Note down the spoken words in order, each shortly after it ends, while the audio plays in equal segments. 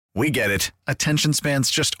We get it. Attention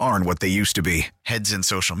spans just aren't what they used to be. Heads in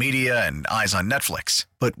social media and eyes on Netflix.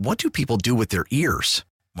 But what do people do with their ears?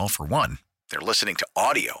 Well, for one, they're listening to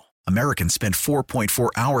audio. Americans spend 4.4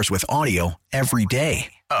 hours with audio every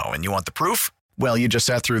day. Oh, and you want the proof? Well, you just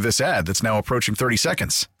sat through this ad that's now approaching 30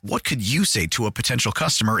 seconds. What could you say to a potential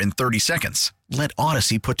customer in 30 seconds? Let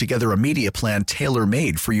Odyssey put together a media plan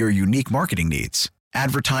tailor-made for your unique marketing needs.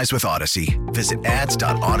 Advertise with Odyssey. Visit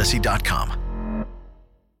ads.odyssey.com.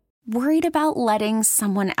 Worried about letting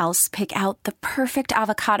someone else pick out the perfect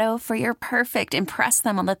avocado for your perfect impress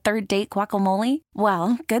them on the third date guacamole?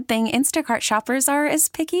 Well, good thing Instacart shoppers are as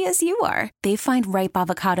picky as you are. They find ripe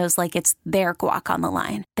avocados like it's their guac on the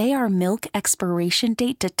line. They are milk expiration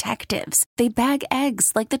date detectives. They bag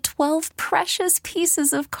eggs like the 12 precious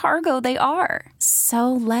pieces of cargo they are.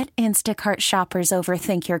 So let Instacart shoppers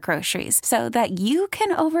overthink your groceries so that you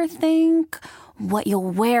can overthink what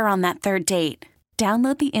you'll wear on that third date.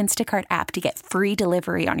 Download the Instacart app to get free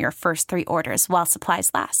delivery on your first 3 orders while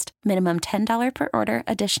supplies last. Minimum $10 per order.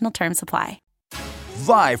 Additional terms apply.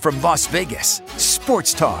 Live from Las Vegas,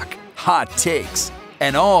 sports talk, hot takes,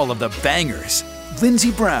 and all of the bangers.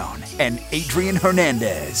 Lindsey Brown and Adrian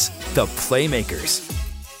Hernandez, the Playmakers.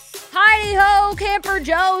 Hi-ho, Camper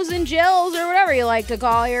Joes and Jills, or whatever you like to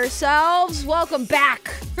call yourselves. Welcome back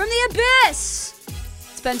from the abyss.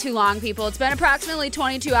 It's been too long, people. It's been approximately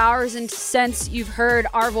 22 hours since you've heard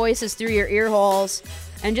our voices through your ear holes.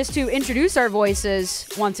 And just to introduce our voices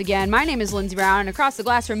once again, my name is Lindsey Brown, and across the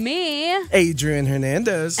glass from me, Adrian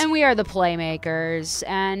Hernandez. And we are the Playmakers,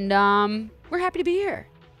 and we're happy to be here.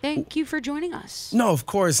 Thank you for joining us. No, of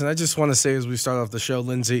course, and I just want to say as we start off the show,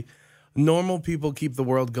 Lindsey, normal people keep the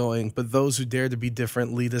world going, but those who dare to be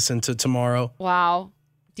different lead us into tomorrow. Wow.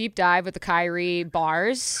 Deep dive with the Kyrie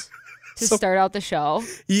bars. To start out the show.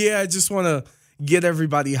 Yeah, I just want to get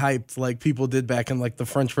everybody hyped like people did back in like the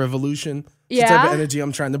French Revolution. Yeah. It's the type of energy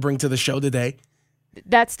I'm trying to bring to the show today.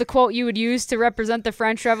 That's the quote you would use to represent the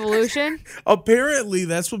French Revolution? Apparently,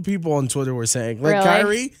 that's what people on Twitter were saying. Like, really?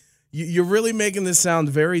 Kyrie, you're really making this sound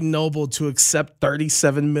very noble to accept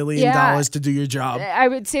 $37 million to do your job. I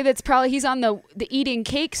would say that's probably he's on the eating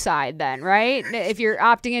cake side then, right? If you're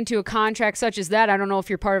opting into a contract such as that, I don't know if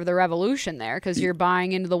you're part of the revolution there because you're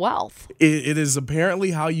buying into the wealth. It is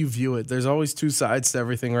apparently how you view it. There's always two sides to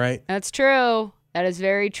everything, right? That's true. That is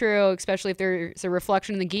very true, especially if there's a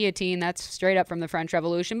reflection in the guillotine. That's straight up from the French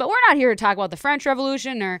Revolution. But we're not here to talk about the French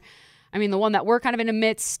Revolution or the one that we're kind of in the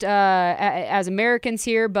midst as Americans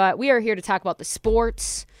here, but we are here to talk about the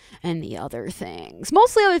sports and the other things.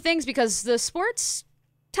 Mostly other things because the sports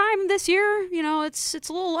time this year, it's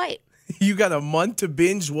a little light. You got a month to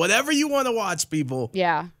binge whatever you want to watch, people.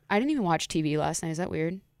 Yeah. I didn't even watch TV last night. Is that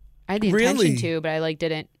weird? I had the intention to, but I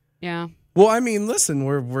didn't. Yeah. Well, listen,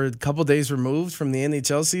 we're a couple days removed from the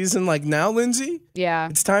NHL season. Like now, Lindsey, yeah,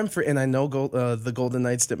 it's time for, and I know the Golden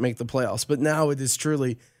Knights didn't make the playoffs, but now it is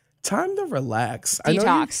truly time to relax. Detox. I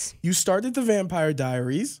know you started the Vampire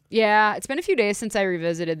Diaries. Yeah, it's been a few days since I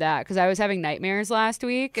revisited that because I was having nightmares last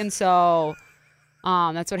week, and so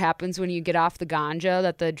that's what happens when you get off the ganja,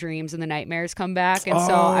 that the dreams and the nightmares come back, and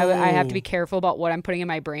so I have to be careful about what I'm putting in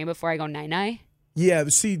my brain before I go night-night. Yeah,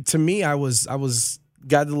 see, to me, I was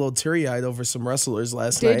got a little teary-eyed over some wrestlers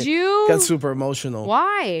last night. Did you? Got super emotional.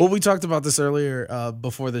 Why? Well, we talked about this earlier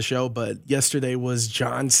before the show, but yesterday was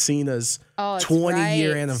John Cena's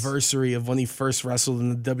 20-year anniversary of when he first wrestled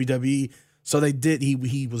in the WWE. So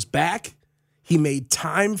he was back. He made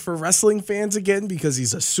time for wrestling fans again because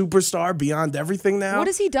he's a superstar beyond everything now. What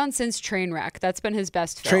has he done since Trainwreck? That's been his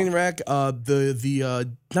best film. Trainwreck,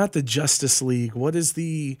 not the Justice League. What is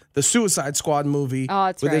the Suicide Squad movie? Oh,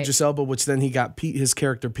 that's with right. Idris Elba, which then he got his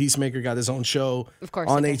character Peacemaker got his own show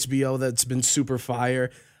on HBO that's been super fire.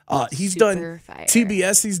 He's done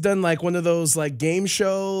TBS. He's done like one of those like game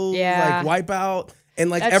shows, like Wipeout. And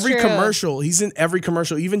like That's every true. commercial, he's in every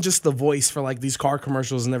commercial, even just the voice for like these car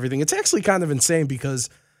commercials and everything. It's actually kind of insane because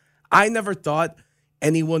I never thought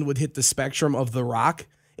anyone would hit the spectrum of The Rock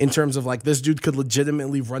in terms of like this dude could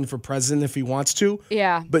legitimately run for president if he wants to.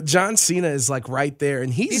 Yeah. But John Cena is like right there,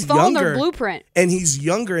 and he's following younger. their blueprint. And he's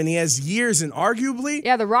younger, and he has years, and arguably.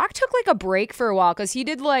 Yeah, The Rock took like a break for a while because he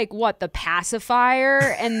did like The Pacifier,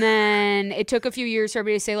 and then it took a few years for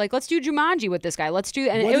everybody to say like, let's do Jumanji with this guy. Let's do,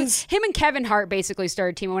 and him and Kevin Hart basically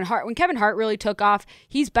started teaming. When Kevin Hart really took off,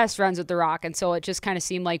 he's best friends with The Rock, and so it just kind of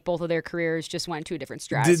seemed like both of their careers just went to a different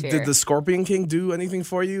stratosphere. Did the Scorpion King do anything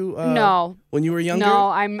for you? No. When you were younger? No,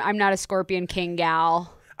 I'm not a Scorpion King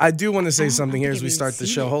gal. I do want to say something here as we start the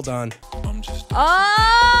show. Hold on.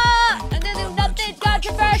 Nothing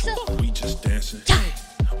controversial. We just dancing.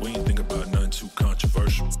 We ain't think about nothing too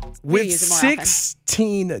controversial. With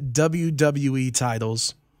 16 WWE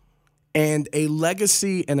titles and a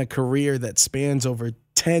legacy and a career that spans over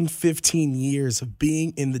 10, 15 years of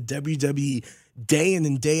being in the WWE day in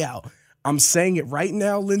and day out, I'm saying it right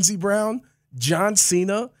now, Lindsey Brown, John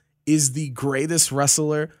Cena is the greatest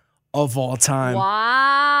wrestler of all time.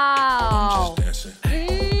 Wow. We just dancing. I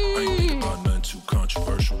ain't think about nothing too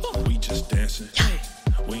controversial. We just dancing.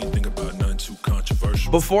 We ain't think about nothing too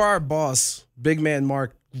controversial. Before our boss, Big Man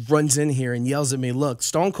Mark, runs in here and yells at me, look,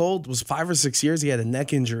 Stone Cold was 5 or 6 years. He had a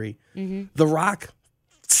neck injury. Mm-hmm. The Rock,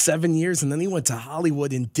 7 years, and then he went to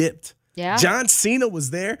Hollywood and dipped. Yeah. John Cena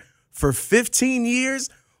was there for 15 years.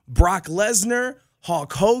 Brock Lesnar,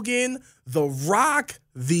 Hulk Hogan, The Rock,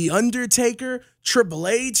 The Undertaker, Triple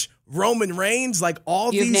H, Roman Reigns, like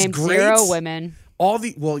all You've these named greats. 0 women.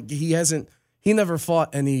 He never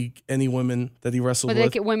fought any women that he wrestled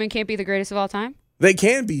with. Women can't be the greatest of all time? They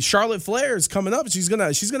can be. Charlotte Flair is coming up. She's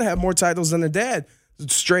gonna have more titles than her dad.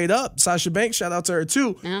 Straight up. Sasha Banks, shout out to her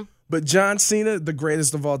too. Yeah. But John Cena, the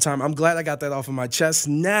greatest of all time. I'm glad I got that off of my chest.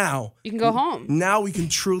 Now you can go home. Now we can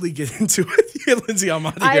truly get into it. Yeah, Lindsay, I'm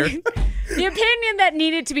out of here. The opinion that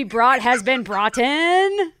needed to be brought has been brought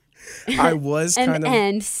in. I was kind of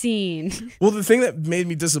end scene. Well, the thing that made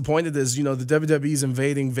me disappointed is, the WWE's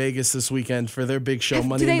invading Vegas this weekend for their big show,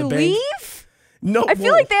 Money in the Bank. Do they leave? No, I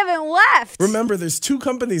feel like they haven't left. Remember, there's 2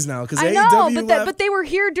 companies now because I AEW know, left. but they were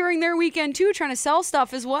here during their weekend too, trying to sell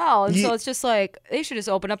stuff as well. And so it's just like they should just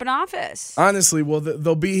open up an office. Honestly, well,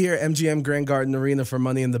 they'll be here at MGM Grand Garden Arena for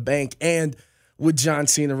Money in the Bank, and with John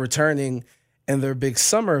Cena returning and their big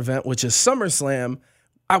summer event, which is SummerSlam.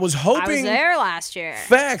 I was hoping. I was there last year.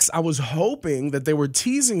 Facts. I was hoping that they were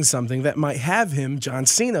teasing something that might have him, John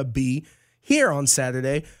Cena, be here on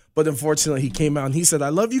Saturday. But unfortunately, he came out and he said, I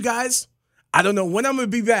love you guys. I don't know when I'm going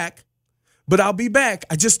to be back, but I'll be back.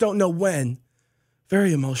 I just don't know when.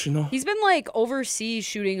 Very emotional. He's been overseas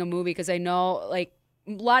shooting a movie because I know a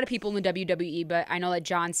lot of people in the WWE, but I know that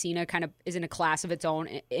John Cena kind of is in a class of its own,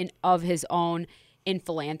 in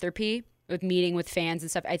philanthropy with meeting with fans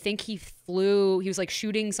and stuff. I think he was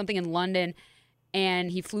shooting something in London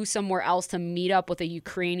and he flew somewhere else to meet up with a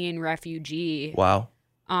Ukrainian refugee. Wow.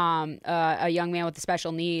 A young man with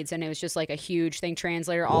special needs, and it was just a huge thing,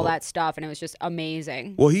 translator, all that stuff, and it was just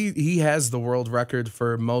amazing. Well, he has the world record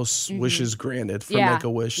for most wishes granted for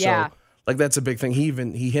Make-A-Wish. Yeah. So that's a big thing.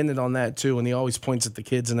 He hinted on that too, and he always points at the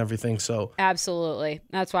kids and everything. So absolutely,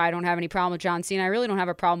 that's why I don't have any problem with John Cena. I really don't have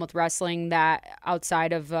a problem with wrestling that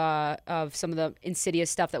outside of some of the insidious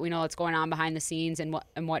stuff that we know that's going on behind the scenes and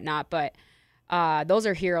whatnot. But those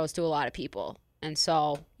are heroes to a lot of people. And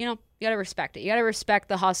so, you got to respect it. You got to respect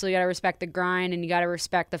the hustle. You got to respect the grind. And you got to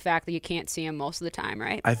respect the fact that you can't see him most of the time,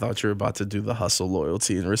 right? I thought you were about to do the hustle,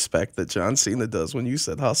 loyalty, and respect that John Cena does when you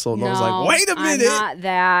said hustle. And I was like, wait a minute. I'm not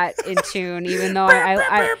that in tune, even though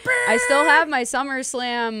I still have my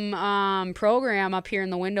SummerSlam program up here in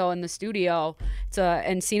the window in the studio.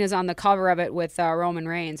 And Cena's on the cover of it with Roman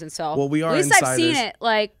Reigns. And so we are at least insiders. I've seen it.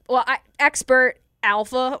 Expert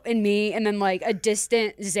alpha in me, and then a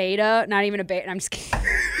distant zeta, not even a beta. I'm just kidding.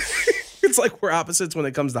 It's like we're opposites when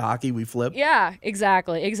it comes to hockey. We flip. Yeah,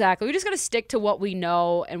 exactly. We just got to stick to what we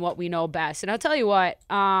know and what we know best. And I'll tell you what,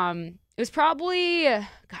 it was probably, when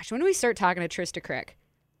did we start talking to Trista Crick?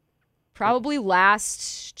 Probably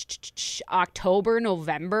last October,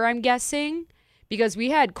 November, I'm guessing. Because we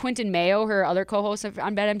had Quinton Mayo, her other co-host on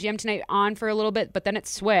BetMGM tonight, on for a little bit, but then it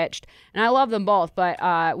switched. And I love them both,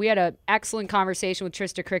 but we had an excellent conversation with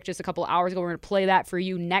Trista Crick just a couple of hours ago. We're going to play that for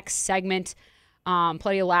you next segment.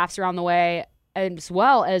 Plenty of laughs around the way, as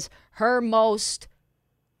well as her most,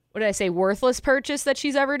 worthless purchase that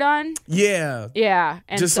she's ever done. Yeah. Yeah.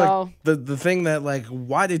 And just so the thing that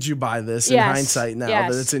why did you buy this in hindsight now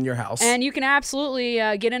that it's in your house? And you can absolutely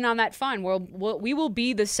get in on that fun. We will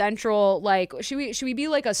be the central, should we be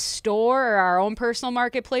like a store or our own personal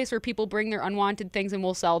marketplace where people bring their unwanted things and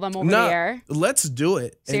we'll sell them over the air? Let's do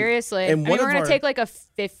it. Seriously. And we're going to take a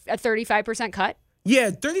 35% cut.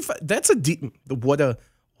 Yeah, 35. That's a deep. What a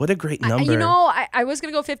great number. I was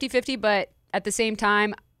going to go 50-50, but at the same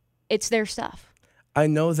time, it's their stuff. I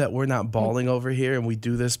know that we're not balling over here, and we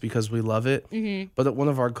do this because we love it. Mm-hmm. But one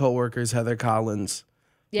of our coworkers, Heather Collins,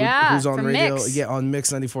 who's on radio, Mix. On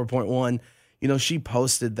Mix 94.1, she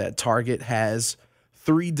posted that Target has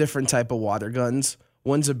 3 different type of water guns.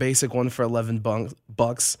 One's a basic one for $11.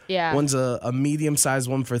 Yeah. One's a medium sized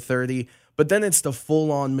one for $30. But then it's the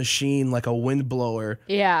full-on machine, like a wind blower,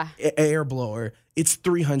 air blower. It's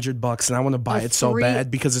 $300, and I want to buy it so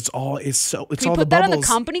bad because it's all Can we all the put that bubbles. on the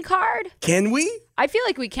company card? Can we? I feel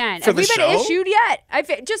like we can. For Have the we been show? issued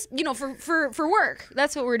yet? Just, for work.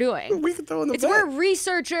 That's what we're doing. We could throw in the We're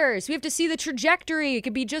researchers. We have to see the trajectory. It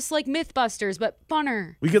could be just like Mythbusters, but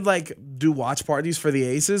funner. We could do watch parties for the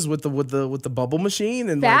aces with the bubble machine,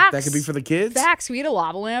 and Facts. that could be for the kids. Facts. We had a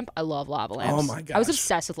lava lamp. I love lava lamps. Oh my gosh. I was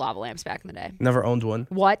obsessed with lava lamps back in the day. Never owned one.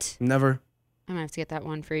 What? Never. I'm gonna have to get that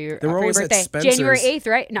one for you They were for your always at birthday. Spencer's. January 8th,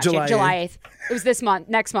 right? Not July July 8th. It was this month,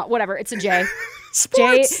 next month, whatever. It's a J.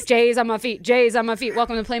 Sports. Jay's on my feet. Jay's on my feet.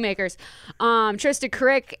 Welcome to Playmakers. Trista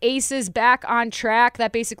Crick, Aces back on track.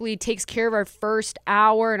 That basically takes care of our first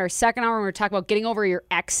hour. And our second hour, we're talking about getting over your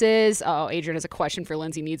exes. Oh, Adrian has a question for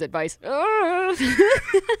Lindsay Needs Advice.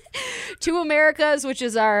 Two Americas, which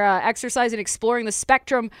is our exercise in exploring the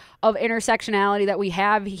spectrum of intersectionality that we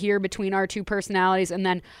have here between our two personalities. And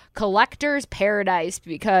then Collector's Paradise,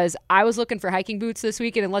 because I was looking for hiking boots this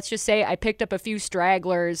weekend, and let's just say I picked up a few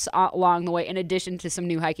stragglers along the way in addition to some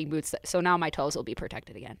new hiking boots. So now my toes will be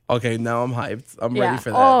protected again. Okay, now I'm hyped. I'm ready for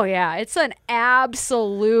that. Oh, yeah. It's an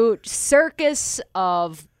absolute circus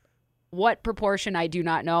of what proportion I do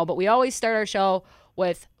not know, but we always start our show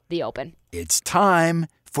with the open. It's time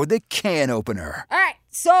for the can opener. All right.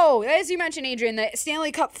 So, as you mentioned, Adrian, the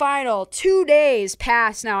Stanley Cup final, 2 days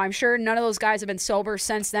passed now. I'm sure none of those guys have been sober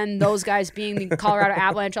since then, those guys being the Colorado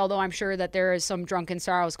Avalanche, although I'm sure that there is some drunken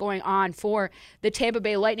sorrows going on for the Tampa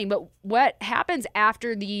Bay Lightning. But what happens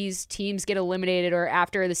after these teams get eliminated or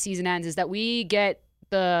after the season ends is that we get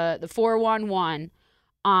the 4-1-1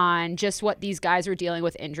 on just what these guys are dealing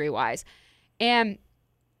with injury-wise. And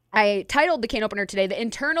I titled the can opener today, The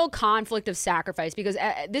Internal Conflict of Sacrifice, because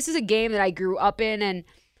this is a game that I grew up in. And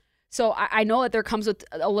so I know that there comes with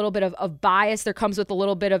a little bit of bias. There comes with a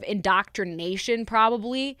little bit of indoctrination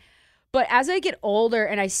probably. But as I get older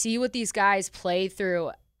and I see what these guys play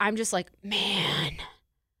through, I'm just like, man,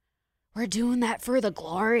 we're doing that for the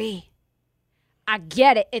glory. I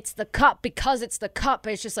get it. It's the cup because it's the cup.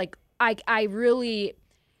 But it's just like, I really...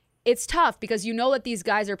 It's tough because you know that these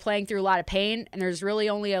guys are playing through a lot of pain, and there's really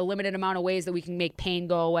only a limited amount of ways that we can make pain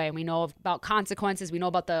go away. And we know about consequences. We know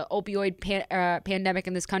about the opioid pandemic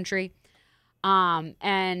in this country.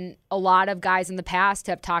 And a lot of guys in the past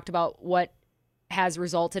have talked about what has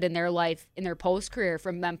resulted in their life, in their post-career,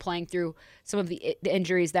 from them playing through some of the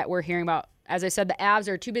injuries that we're hearing about. As I said, the Avs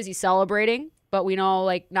are too busy celebrating, but we know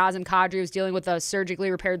like Nazem Kadri was dealing with a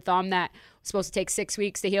surgically repaired thumb that was supposed to take 6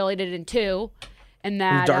 weeks to heal. He did it in 2. And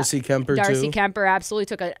that Darcy Kemper Kemper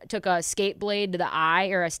absolutely took a skate blade to the eye,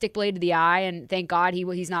 or a stick blade to the eye, and thank God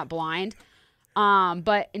he's not blind.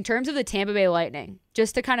 But in terms of the Tampa Bay Lightning,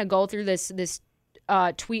 just to kind of go through this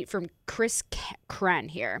tweet from Chris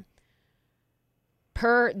Kren here,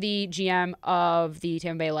 per the GM of the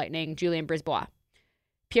Tampa Bay Lightning, Julien Brisebois.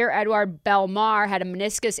 Pierre-Edouard Bellemare had a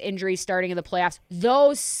meniscus injury starting in the playoffs.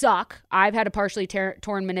 Those suck. I've had a partially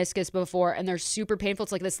torn meniscus before, and they're super painful.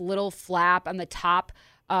 It's like this little flap on the top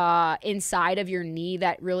inside of your knee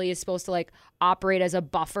that really is supposed to like operate as a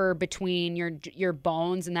buffer between your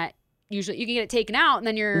bones, and that usually you can get it taken out, and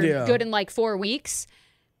then you're good in like 4 weeks.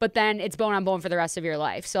 But then it's bone on bone for the rest of your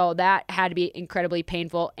life. So that had to be incredibly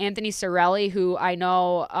painful. Anthony Cirelli, who I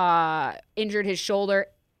know injured his shoulder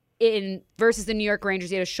versus the New York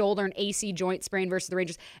Rangers. He had a shoulder and AC joint sprain versus the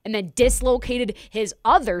Rangers, and then dislocated his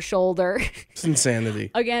other shoulder. It's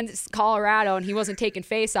insanity. Against Colorado, and he wasn't taking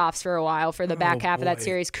faceoffs for a while for the back half of that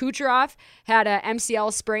series. Kucherov had a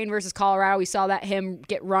MCL sprain versus Colorado. We saw him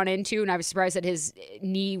get run into, and I was surprised that his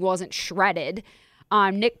knee wasn't shredded.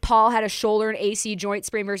 Nick Paul had a shoulder and AC joint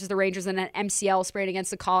sprain versus the Rangers, and an MCL sprain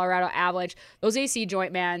against the Colorado Avalanche. Those AC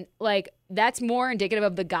joint, man, like that's more indicative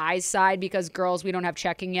of the guys' side, because girls, we don't have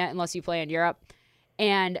checking yet unless you play in Europe.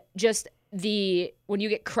 And just when you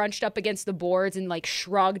get crunched up against the boards and like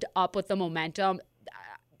shrugged up with the momentum,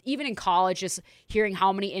 even in college, just hearing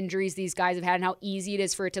how many injuries these guys have had and how easy it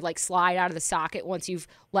is for it to like slide out of the socket once you've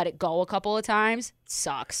let it go a couple of times,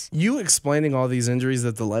 sucks. You explaining all these injuries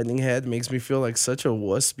that the Lightning had makes me feel like such a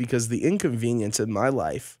wuss, because the inconvenience in my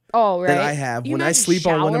life that I have when I sleep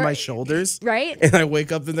on one of my shoulders, right? And I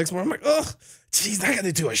wake up the next morning, I'm like, oh, geez, I got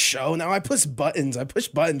to do a show now. I push buttons. I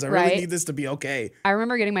really need this to be okay. I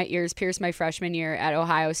remember getting my ears pierced my freshman year at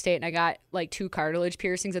Ohio State, and I got like 2 cartilage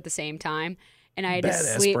piercings at the same time. And I had to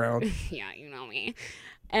sleep. Brown. Yeah, you know me.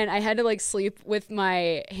 And I had to like sleep with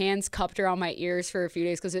my hands cupped around my ears for a few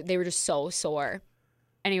days because they were just so sore.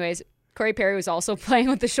 Anyways, Corey Perry was also playing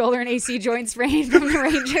with the shoulder and AC joint sprain from the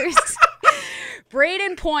Rangers.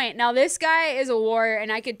 Brayden Point. Now this guy is a warrior,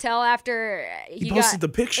 and I could tell after he posted the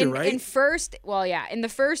picture, right? In the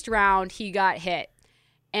first round he got hit.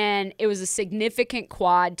 and it was a significant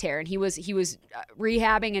quad tear, and he was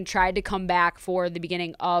rehabbing and tried to come back for the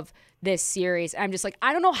beginning of this series. I'm just like,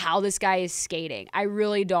 I don't know how this guy is skating. I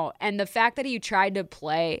really don't. And the fact that he tried to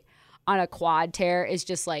play on a quad tear is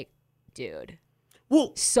just like, dude.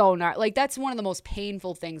 Well, so not like that's one of the most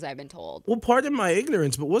painful things I've been told. Well, pardon my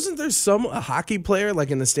ignorance, but wasn't there a hockey player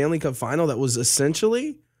like in the Stanley Cup final that was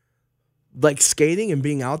essentially like skating and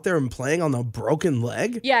being out there and playing on a broken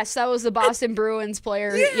leg? Yes, that was the Boston Bruins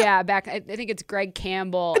player. Yeah, back. I think it's Greg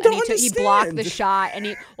Campbell, and he blocked the shot, and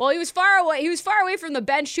he was far away. He was far away from the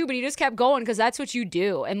bench too, but he just kept going because that's what you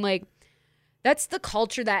do, and like. That's the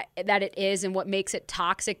culture that it is and what makes it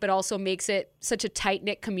toxic, but also makes it such a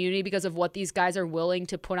tight-knit community because of what these guys are willing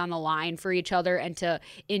to put on the line for each other and to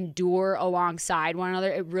endure alongside one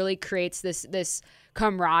another. It really creates this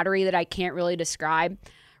camaraderie that I can't really describe.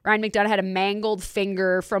 Ryan McDonagh had a mangled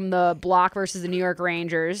finger from the block versus the New York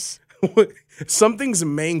Rangers. Something's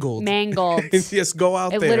mangled. Yes, go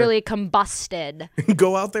out there. It literally combusted.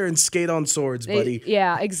 Go out there and skate on swords, buddy.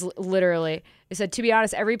 Literally. They said, to be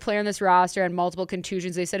honest, every player in this roster had multiple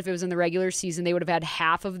contusions. They said if it was in the regular season, they would have had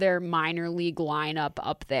half of their minor league lineup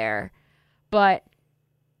up there. But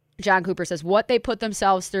John Cooper says, what they put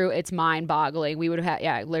themselves through, it's mind-boggling. We would have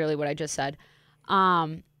had, literally what I just said.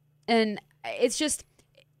 And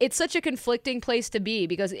it's such a conflicting place to be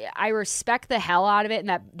because I respect the hell out of it and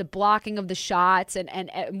that the blocking of the shots and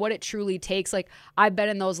what it truly takes. Like, I've been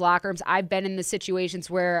in those locker rooms. I've been in the situations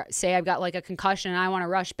where, say, I've got like a concussion and I want to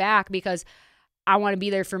rush back because I want to be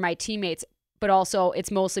there for my teammates. But also, it's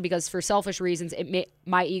mostly because for selfish reasons,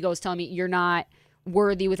 my ego is telling me you're not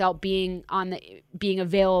worthy without being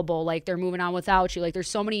available. Like, they're moving on without you. Like, there's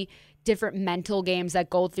so many different mental games that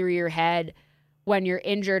go through your head when you're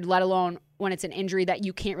injured, let alone when it's an injury that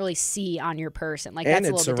you can't really see on your person. Like, and that's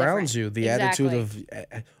a little bit surrounds you. The attitude of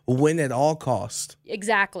win at all cost.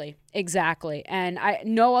 Exactly. And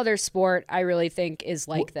no other sport I really think is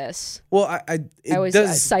like this. Well, I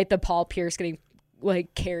always cite the Paul Pierce getting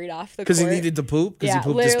like carried off the court because he needed to poop because he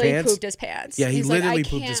pooped his pants. Pooped his pants. Yeah, he literally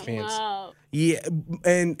pooped his pants. Wow. Yeah,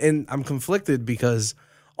 and I'm conflicted because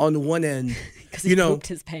on the one end, he pooped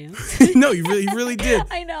his pants. No, he really did.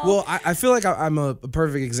 I know. Well, I feel like I'm a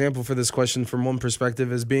perfect example for this question from one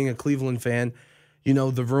perspective as being a Cleveland fan. You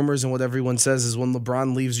know, the rumors and what everyone says is when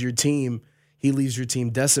LeBron leaves your team, he leaves your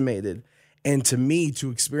team decimated. And to me,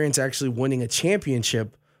 to experience actually winning a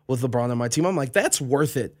championship with LeBron on my team, I'm like, that's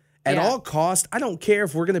worth it. At all cost, I don't care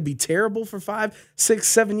if we're going to be terrible for 5, 6,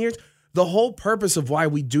 7 years. The whole purpose of why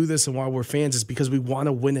we do this and why we're fans is because we want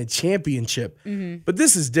to win a championship. Mm-hmm. But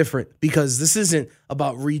this is different because this isn't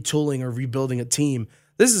about retooling or rebuilding a team.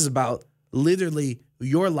 This is about literally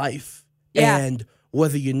your life. Yeah. And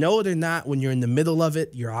whether you know it or not, when you're in the middle of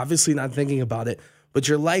it, you're obviously not thinking about it, but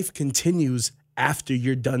your life continues after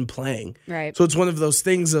you're done playing. Right. So it's one of those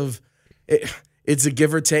things of it's a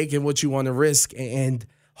give or take in what you want to risk, and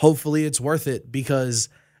hopefully it's worth it because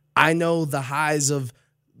I know the highs of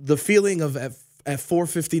the feeling of at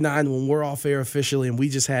 4:59 when we're off air officially and we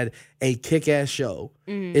just had a kick-ass show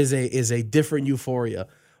is a different euphoria.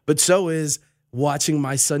 But so is watching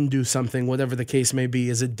my son do something, whatever the case may be,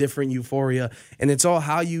 is a different euphoria. And it's all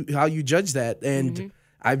how you judge that. And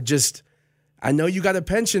I know you got a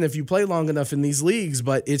pension if you play long enough in these leagues,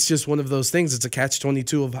 but it's just one of those things. It's a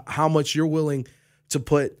catch-22 of how much you're willing to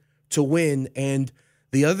put to win. And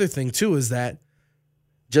the other thing, too, is that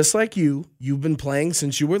just like you've been playing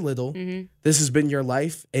since you were little. Mm-hmm. This has been your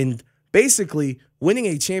life. And basically, winning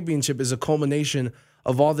a championship is a culmination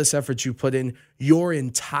of all this effort you put in your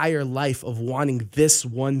entire life of wanting this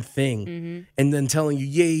one thing. Mm-hmm. And then telling you,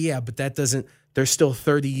 yeah, but that doesn't, there's still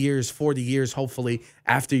 30 years, 40 years, hopefully,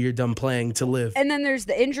 after you're done playing to live. And then there's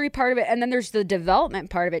the injury part of it, and then there's the development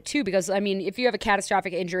part of it, too, because, I mean, if you have a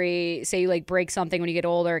catastrophic injury, say you, like, break something when you get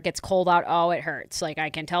older, it gets cold out, oh, it hurts. Like, I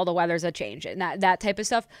can tell the weather's a change, and that type of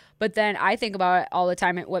stuff. But then I think about it all the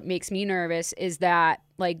time, and what makes me nervous is that,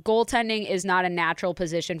 like, goaltending is not a natural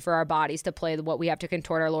position for our bodies to play what we have to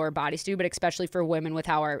contort our lower bodies to, but especially for women with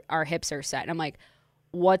how our hips are set. And I'm like,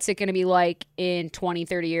 what's it going to be like in 20,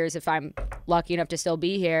 30 years if I'm lucky enough to still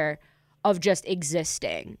be here of just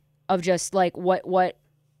existing, of just like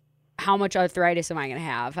how much arthritis am I going to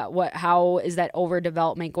have? How is that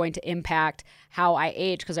overdevelopment going to impact how I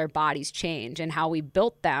age? Because our bodies change and how we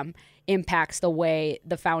built them impacts the way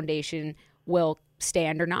the foundation will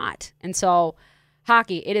stand or not. And so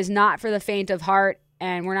hockey, it is not for the faint of heart.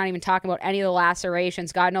 and we're not even talking about any of the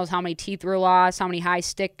lacerations. God knows how many teeth were lost, how many high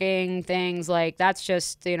sticking things. Like, that's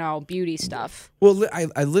just, beauty stuff. Well,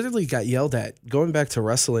 I literally got yelled at. Going back to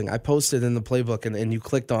wrestling, I posted in the playbook, and you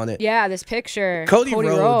clicked on it. Yeah, this picture. Cody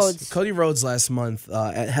Rhodes last month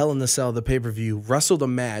at Hell in the Cell, the pay-per-view, wrestled a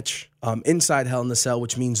match inside Hell in the Cell,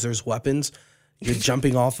 which means there's weapons. You're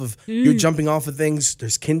jumping off of things.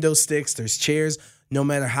 There's kendo sticks. There's chairs. No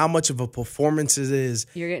matter how much of a performance it is,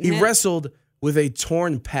 he wrestled with a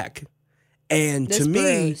torn pec. And to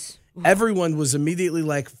me, everyone was immediately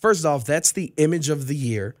like, first off, that's the image of the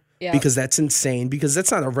year because that's insane, because that's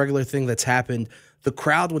not a regular thing that's happened. The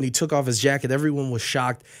crowd, when he took off his jacket, everyone was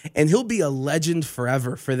shocked. And he'll be a legend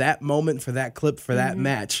forever for that moment, for that clip, for that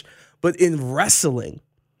match. But in wrestling,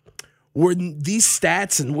 where these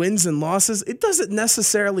stats and wins and losses, it doesn't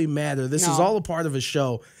necessarily matter. This is all a part of a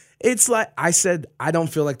show. It's like I said, I don't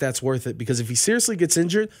feel like that's worth it, because if he seriously gets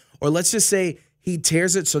injured, or let's just say he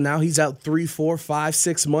tears it, so now he's out 3, 4, 5,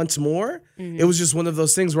 6 months more. It was just one of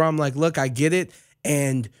those things where I'm like, look, I get it,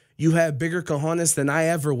 and you have bigger cojones than I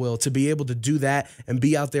ever will to be able to do that and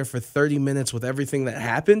be out there for 30 minutes with everything that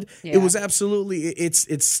happened. It was absolutely,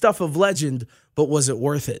 it's stuff of legend, but was it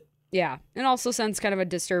worth it? Yeah, it also sends kind of a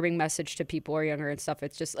disturbing message to people who are younger and stuff.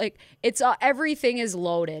 It's just like, it's everything is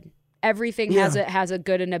loaded. Everything has a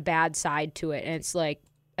good and a bad side to it. And it's like,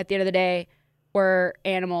 at the end of the day, we're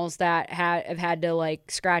animals that have had to like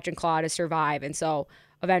scratch and claw to survive. And so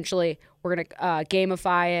eventually we're going to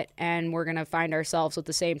gamify it, and we're going to find ourselves with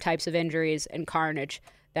the same types of injuries and carnage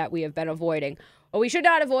that we have been avoiding. What we should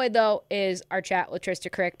not avoid, though, is our chat with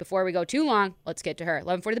Trista Crick. Before we go too long, let's get to her.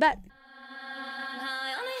 11:40 the bet.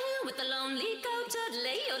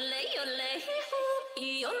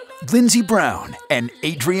 Lindsey Brown and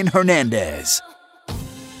Adrian Hernandez.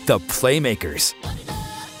 The Playmakers.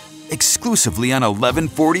 Exclusively on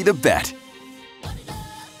 1140 The Bet.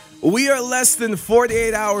 We are less than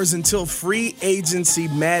 48 hours until free agency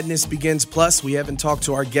madness begins. Plus, we haven't talked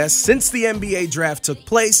to our guests since the NBA draft took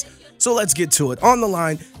place. So let's get to it. On the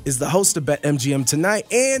line is the host of BetMGM Tonight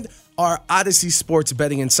and our Odyssey Sports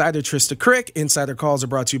betting insider, Trista Crick. Insider calls are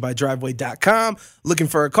brought to you by Driveway.com. Looking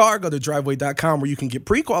for a car? Go to Driveway.com, where you can get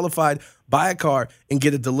pre-qualified, buy a car, and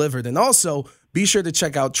get it delivered. And also, be sure to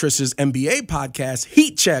check out Trista's NBA podcast,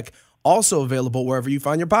 Heat Check, also available wherever you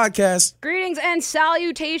find your podcast. Greetings and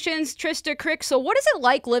salutations, Trista Crick. So what is it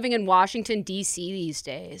like living in Washington, D.C. these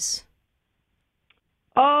days?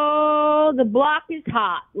 Oh, the block is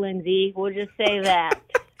hot, Lindsay. We'll just say that.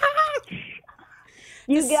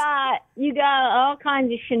 You got all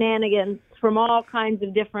kinds of shenanigans from all kinds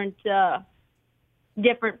of different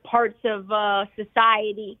parts of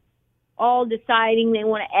society, all deciding they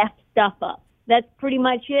want to F stuff up. That's pretty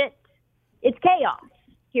much it. It's chaos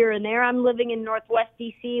here and there. I'm living in Northwest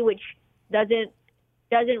D.C., which doesn't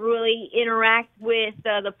really interact with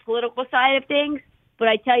the political side of things. But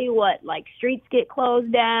I tell you what, like, streets get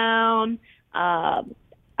closed down.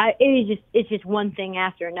 It's just one thing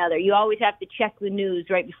after another. You always have to check the news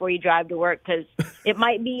right before you drive to work, because it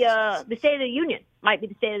might be the State of the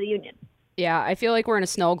Union. Yeah, I feel like we're in a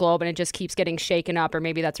snow globe and it just keeps getting shaken up, or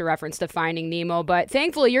maybe that's a reference to Finding Nemo. But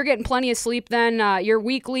thankfully, you're getting plenty of sleep then. Your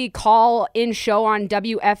weekly call-in show on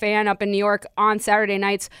WFAN up in New York on Saturday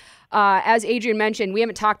nights. As Adrian mentioned, we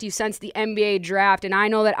haven't talked to you since the NBA draft, and I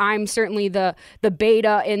know that I'm certainly the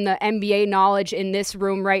beta in the NBA knowledge in this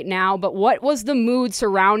room right now, but what was the mood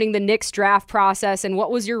surrounding the Knicks draft process, and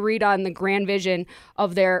what was your read on the grand vision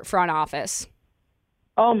of their front office?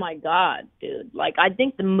 Oh, my God, dude. Like, I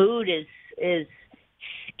think the mood is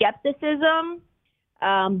skepticism,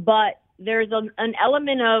 but there's an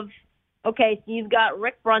element of, okay, so you've got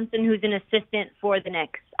Rick Brunson, who's an assistant for the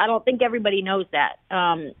Knicks. I don't think everybody knows that.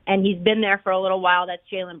 And he's been there for a little while. That's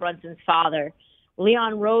Jalen Brunson's father.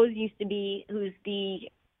 Leon Rose who's the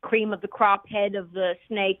cream of the crop head of the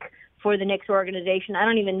snake for the Knicks organization. I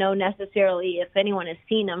don't even know necessarily if anyone has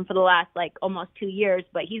seen him for the last, almost 2 years,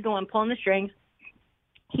 but he's the one pulling the strings.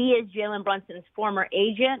 He is Jalen Brunson's former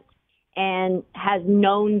agent and has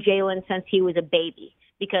known Jalen since he was a baby,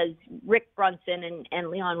 because Rick Brunson and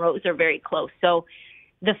Leon Rose are very close. So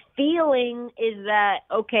the feeling is that,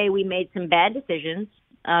 okay, we made some bad decisions.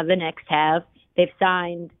 The Knicks have. They've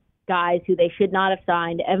signed guys who they should not have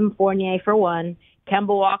signed. Evan Fournier for 1, Kemba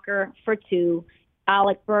Walker for 2,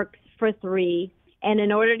 Alec Burks for 3. And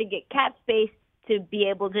in order to get cap space to be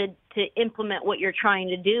able to implement what you're trying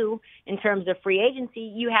to do in terms of free agency,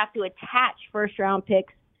 you have to attach first-round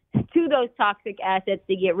picks to those toxic assets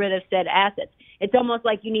to get rid of said assets. It's almost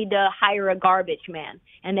like you need to hire a garbage man,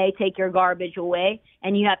 and they take your garbage away,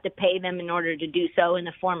 and you have to pay them in order to do so in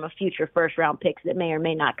the form of future first-round picks that may or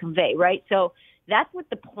may not convey, right? So that's what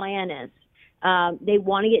the plan is. They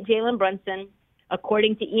want to get Jalen Brunson.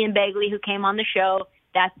 According to Ian Begley, who came on the show,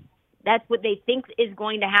 that's what they think is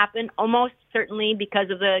going to happen, almost certainly because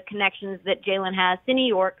of the connections that Jalen has to New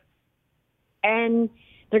York. And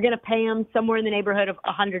they're going to pay him somewhere in the neighborhood of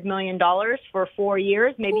 $100 million for 4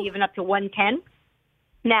 years, maybe even up to 110.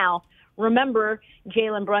 Now, remember,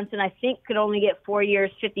 Jalen Brunson, I think, could only get 4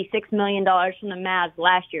 years, $56 million from the Mavs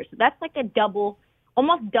last year. So that's like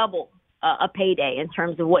almost double a payday in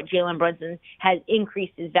terms of what Jalen Brunson has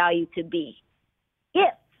increased his value to be.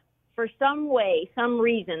 If, for some way, some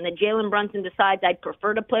reason, that Jalen Brunson decides I'd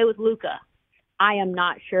prefer to play with Luka, I am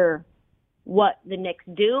not sure what the Knicks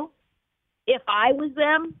do. If I was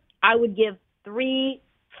them, I would give 3-4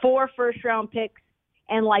 first-round picks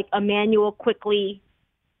and like Emmanuel Quickley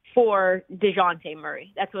for DeJounte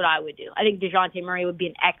Murray. That's what I would do. I think DeJounte Murray would be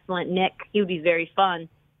an excellent Knick. He would be very fun.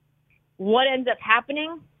 What ends up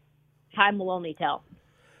happening, time will only tell.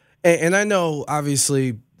 And I know,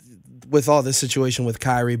 obviously, with all this situation with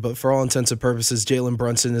Kyrie, but for all intents and purposes, Jalen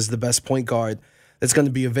Brunson is the best point guard that's going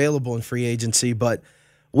to be available in free agency. But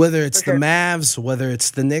whether it's the Mavs, whether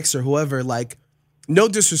it's the Knicks or whoever, like, no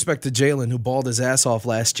disrespect to Jalen, who balled his ass off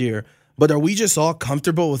last year, but are we just all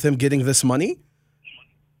comfortable with him getting this money?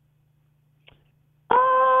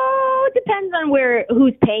 Oh, it depends on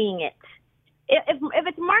who's paying it. If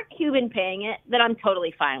it's Mark Cuban paying it, then I'm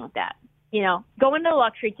totally fine with that. You know, go into the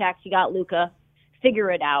luxury tax. You got Luka, figure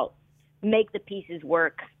it out, make the pieces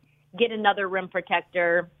work, get another rim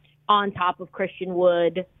protector on top of Christian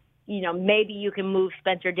Wood. You know, maybe you can move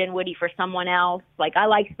Spencer Dinwiddie for someone else. Like, I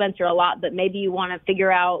like Spencer a lot, but maybe you want to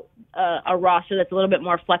figure out a roster that's a little bit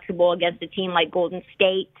more flexible against a team like Golden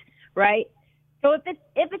State, right? So if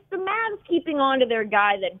it's the Mavs keeping on to their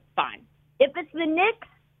guy, then fine. If it's the Knicks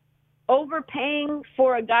overpaying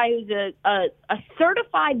for a guy who's a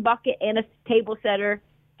certified bucket and a table setter,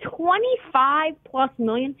 $25+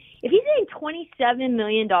 million. If he's getting $27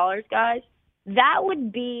 million, guys, that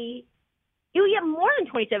would be, you would get more than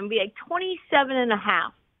 27. It would be like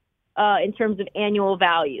 27.5 in terms of annual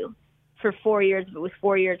value for 4 years. If it was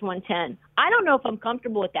 4 years, 110. I don't know if I'm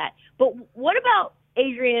comfortable with that. But what about,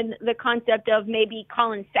 Adrian, the concept of maybe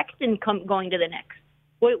Colin Sexton going to the Knicks?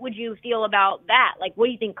 What would you feel about that? Like, what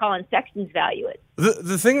do you think Colin Sexton's value is?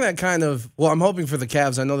 The thing that kind of, well, I'm hoping for the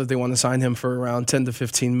Cavs. I know that they want to sign him for around 10 to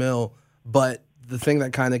 15 mil, but the thing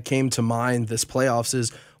that kind of came to mind this playoffs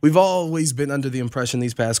is we've always been under the impression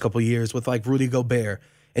these past couple of years with like Rudy Gobert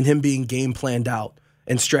and him being game planned out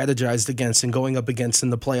and strategized against and going up against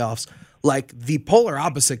in the playoffs. Like, the polar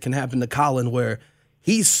opposite can happen to Colin, where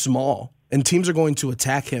he's small and teams are going to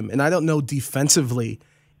attack him. And I don't know defensively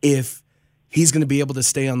if he's going to be able to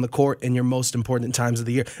stay on the court in your most important times of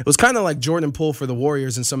the year. It was kind of like Jordan Poole for the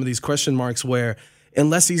Warriors and some of these question marks where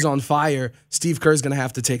unless he's on fire, Steve Kerr's going to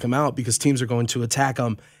have to take him out because teams are going to attack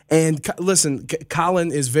him. And listen,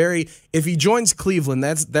 Colin is if he joins Cleveland,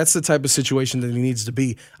 that's the type of situation that he needs to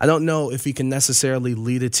be. I don't know if he can necessarily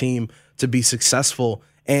lead a team to be successful.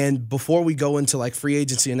 And before we go into like free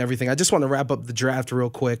agency and everything, I just want to wrap up the draft real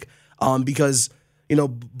quick because – you know,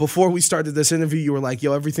 before we started this interview, you were like,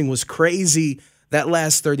 yo, everything was crazy. That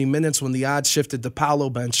last 30 minutes when the odds shifted to Paolo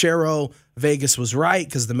Banchero, Vegas was right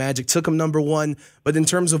because the Magic took him number one. But in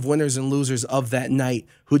terms of winners and losers of that night,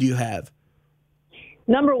 who do you have?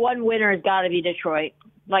 Number one winner has got to be Detroit.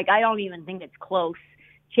 Like, I don't even think it's close.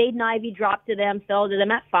 Jaden Ivey dropped to them, fell to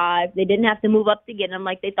them at 5. They didn't have to move up to get him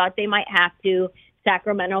like they thought they might have to.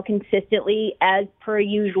 Sacramento consistently, as per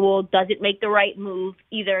usual, doesn't make the right move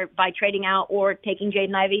either by trading out or taking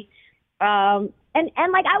Jaden Ivey. And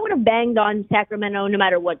like, I would have banged on Sacramento no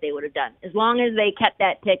matter what they would have done. As long as they kept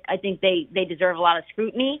that pick, I think they deserve a lot of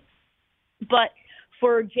scrutiny. But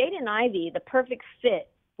for Jaden Ivey, the perfect fit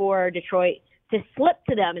for Detroit to slip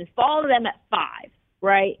to them and fall to them at 5,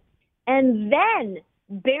 right? And then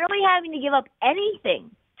barely having to give up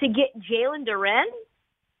anything to get Jalen Duren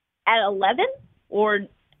at 11 or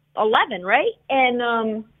 11, right? And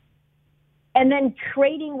then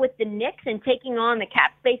trading with the Knicks and taking on the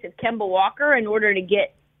cap space of Kemba Walker in order to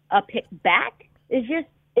get a pick back is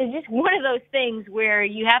just one of those things where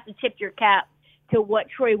you have to tip your cap to what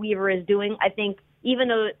Troy Weaver is doing. I think even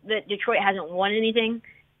though that Detroit hasn't won anything,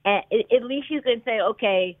 at least you can say,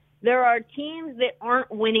 okay, there are teams that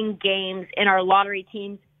aren't winning games and are lottery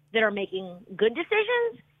teams that are making good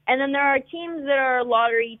decisions, and then there are teams that are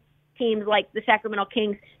lottery teams like the Sacramento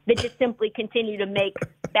Kings that just simply continue to make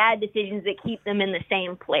bad decisions that keep them in the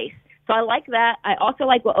same place. So I like that. I also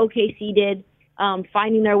like what OKC did,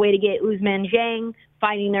 finding their way to get Ousmane Dieng,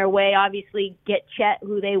 finding their way, obviously, get Chet,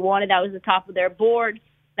 who they wanted. That was the top of their board.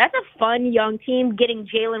 that's a fun young team. Getting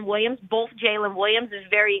Jalen Williams, both Jalen Williams is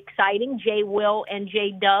very exciting. J. Will and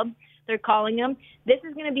J. Dub, they're calling them. This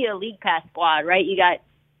is going to be a League Pass squad, right? You got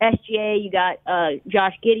SGA, you got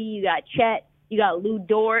Josh Giddey, you got Chet, you got Lou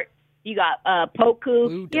Dort, you got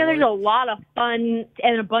Poku. There's a lot of fun,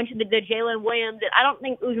 and a bunch of the Jalen Williams. I don't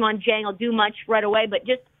think Ousmane Dieng will do much right away, but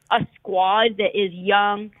just a squad that is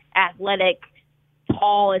young, athletic,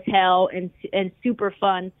 tall as hell, and super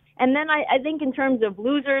fun. And then I think in terms of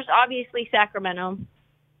losers, obviously Sacramento,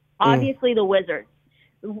 obviously the Wizards.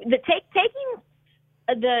 Taking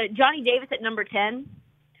the Johnny Davis at number 10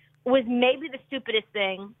 was maybe the stupidest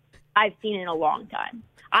thing I've seen in a long time.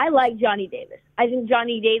 I like Johnny Davis. I think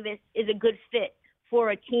Johnny Davis is a good fit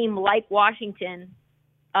for a team like Washington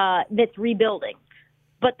that's rebuilding.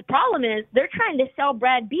 But the problem is they're trying to sell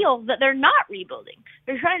Brad Beal that they're not rebuilding.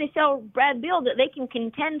 They're trying to sell Brad Beal that they can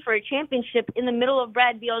contend for a championship in the middle of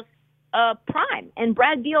Brad Beal's prime. And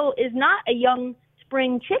Brad Beal is not a young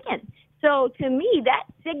spring chicken. So to me, that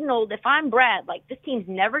signaled, if I'm Brad, like, this team's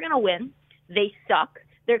never going to win. They suck.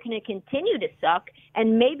 They're going to continue to suck.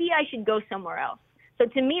 And maybe I should go somewhere else. So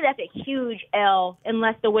to me, that's a huge L,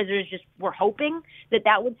 unless the Wizards just were hoping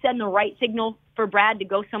that would send the right signal for Brad to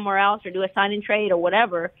go somewhere else or do a sign and trade or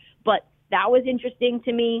whatever. But that was interesting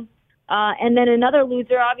to me. And then another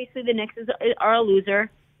loser, obviously the Knicks are a loser.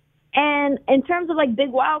 And in terms of, like, big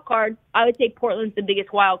wild card, I would say Portland's the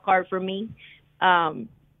biggest wild card for me. I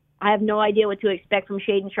have no idea what to expect from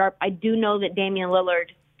Shaedon Sharpe. I do know that Damian Lillard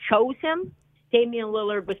chose him. Damian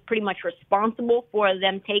Lillard was pretty much responsible for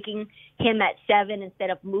them taking him at 7 instead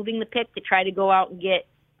of moving the pick to try to go out and get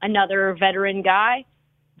another veteran guy.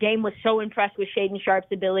 Dame was so impressed with Shaedon Sharpe's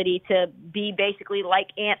ability to be basically like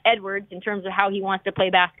Ant Edwards in terms of how he wants to play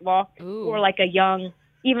basketball. Ooh. Or like a young,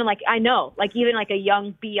 even like a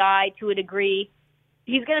young BI to a degree.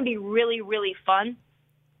 He's going to be really, really fun.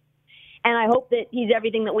 And I hope that he's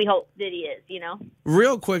everything that we hope that he is, you know?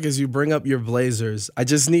 Real quick, as you bring up your Blazers, I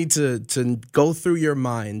just need to go through your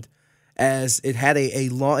mind, as it had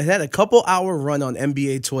a couple hour run on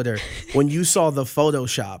NBA Twitter when you saw the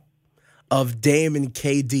Photoshop of Dame and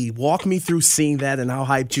KD. Walk me through seeing that and how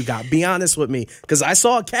hyped you got. Be honest with me, because I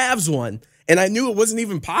saw a Cavs one, and I knew it wasn't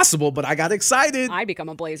even possible, but I got excited. I'd become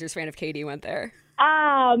a Blazers fan if KD went there.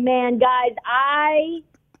 Oh, man, guys, I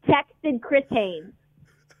texted Chris Haynes.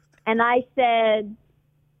 And I said,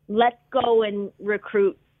 let's go and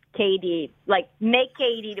recruit KD. Like, make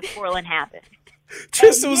KD to Portland happen.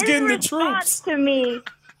 Trista was getting the troops.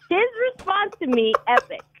 His response to me,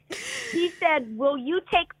 epic. He said, will you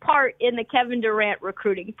take part in the Kevin Durant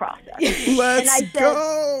recruiting process? Let's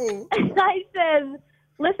go. And I said,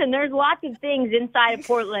 listen, there's lots of things inside of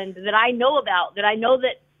Portland that I know about, that I know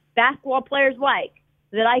that basketball players like,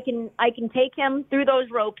 that I can take him through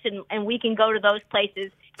those ropes and we can go to those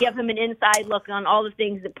places, give him an inside look on all the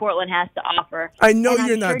things that Portland has to offer. I know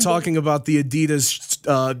you're not talking about the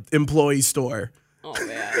Adidas employee store. Oh,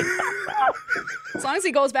 man. As long as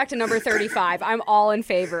he goes back to number 35, I'm all in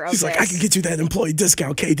favor of He's this. like, I can get you that employee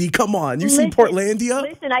discount, KD. Come on. You see Portlandia?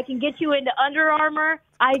 Listen, I can get you into Under Armour.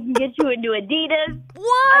 I can get you into Adidas.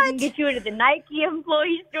 What? I can get you into the Nike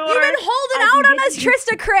employee store. You've been holding out on us,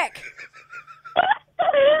 Trista Crick.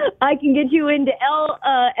 I can get you into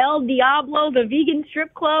El Diablo, the vegan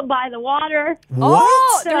strip club by the water. What?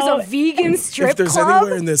 Oh, there's a vegan strip club? If there's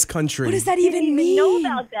anywhere in this country. What does that even mean? Know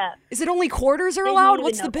about that. Is it only quarters are allowed?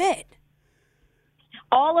 What's the bit?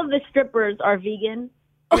 All of the strippers are vegan,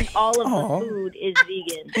 and all of the food is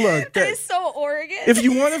vegan. Look, that is so Oregon. If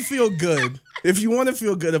you want to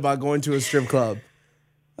feel good about going to a strip club,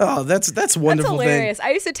 oh, that's a wonderful That's hilarious. thing.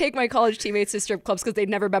 I used to take my college teammates to strip clubs because they'd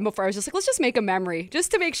never been before. I was just like, let's just make a memory,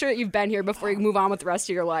 just to make sure that you've been here before you move on with the rest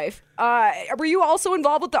of your life. Were you also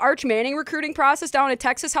involved with the Arch Manning recruiting process down in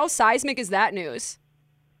Texas? How seismic is that news?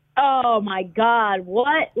 Oh, my God.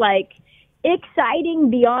 What? Like, exciting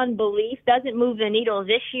beyond belief. Doesn't move the needle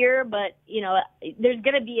this year, but, you know, there's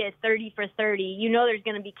going to be a 30 for 30. You know there's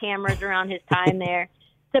going to be cameras around his time there.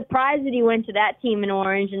 Surprised that he went to that team in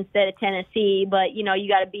Orange instead of Tennessee, but, you know, you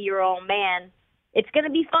got to be your own man. It's going to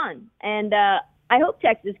be fun, and I hope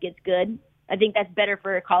Texas gets good. I think that's better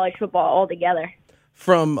for college football altogether.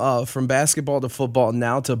 From basketball to football,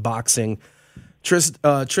 now to boxing,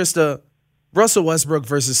 Trista, Russell Westbrook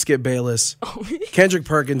versus Skip Bayless, Kendrick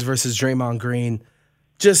Perkins versus Draymond Green.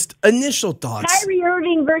 Just initial thoughts. Kyrie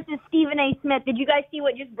Irving versus Stephen A. Smith. Did you guys see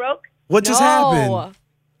what just broke? What just happened? All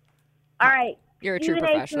right. You're a true Stephen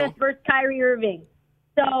professional. A. Smith versus Kyrie Irving.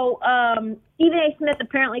 So Stephen A. Smith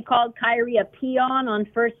apparently called Kyrie a peon on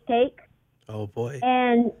First Take. Oh, boy.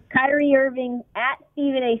 And Kyrie Irving at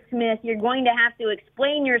Stephen A. Smith, you're going to have to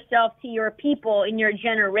explain yourself to your people in your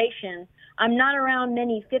generation. I'm not around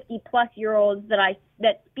many 50-plus-year-olds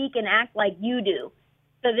that speak and act like you do.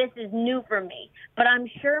 So this is new for me. But I'm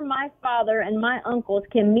sure my father and my uncles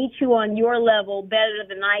can meet you on your level better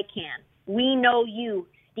than I can. We know you,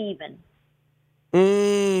 Stephen.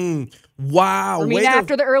 Wow. Meet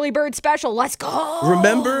after the early bird special. Let's go.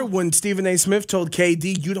 Remember when Stephen A. Smith told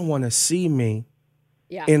KD, you don't want to see me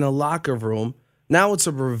in a locker room? Now it's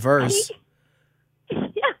a reverse.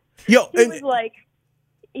 Yeah. Yo, he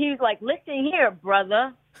was like, listen here,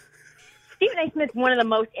 brother. Stephen A. Smith's one of the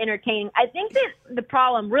most entertaining. I think that the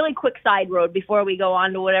problem, really quick side road before we go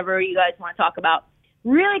on to whatever you guys want to talk about.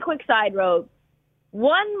 Really quick side road.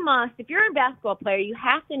 One must, if you're a basketball player, you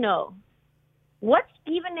have to know what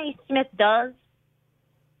Stephen A. Smith does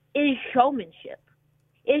is showmanship.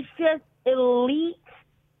 It's just elite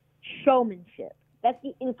showmanship. That's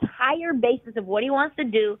the entire basis of what he wants to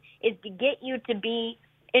do, is to get you to be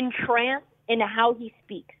entranced into how he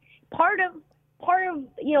speaks. Part of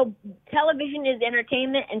television is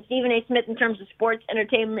entertainment, and Stephen A. Smith in terms of sports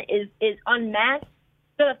entertainment is unmatched.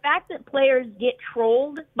 So the fact that players get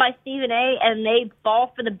trolled by Stephen A. and they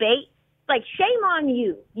fall for the bait, like, shame on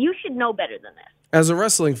you. You should know better than this. As a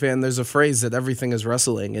wrestling fan, there's a phrase that everything is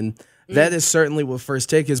wrestling, and that is certainly what First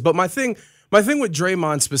Take is. But my thing with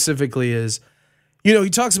Draymond specifically is, he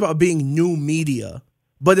talks about being new media,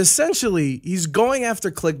 but essentially he's going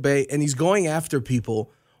after clickbait and he's going after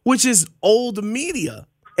people, which is old media.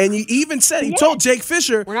 And he even said, he told Jake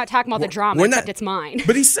Fisher. We're not talking about the drama, except it's mine.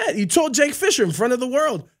 But he told Jake Fisher in front of the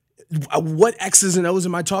world, what X's and O's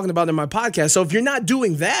am I talking about in my podcast? So if you're not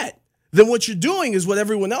doing that, then what you're doing is what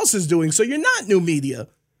everyone else is doing. So you're not new media.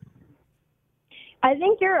 I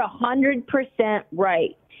think you're 100%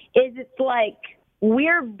 right. It's like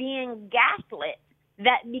we're being gaslit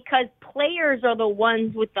that because players are the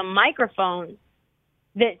ones with the microphones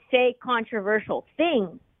that say controversial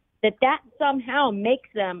things, that somehow makes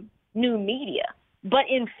them new media. But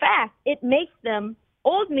in fact, it makes them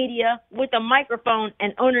old media with a microphone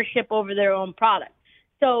and ownership over their own product.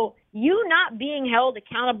 So you not being held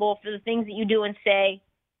accountable for the things that you do and say,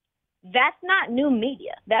 that's not new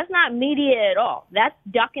media. That's not media at all. That's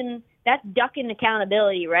ducking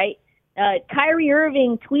accountability, right? Kyrie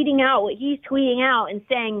Irving tweeting out what he's tweeting out and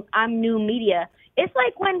saying, I'm new media. It's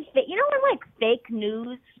like when fake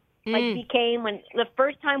news became, when the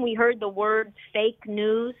first time we heard the word fake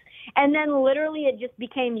news, and then literally it just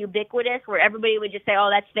became ubiquitous where everybody would just say,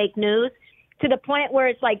 oh, that's fake news, to the point where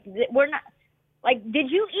it's like, we're not, like, did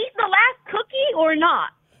you eat the last cookie or not?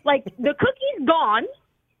 Like, the cookie's gone.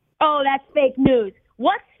 Oh, that's fake news.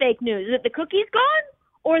 What's fake news? Is it the cookie's gone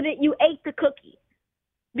or that you ate the cookie?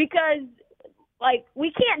 Because, like,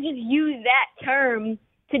 we can't just use that term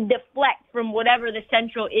to deflect from whatever the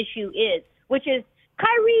central issue is, which is,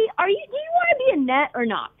 Kyrie, do you want to be a net or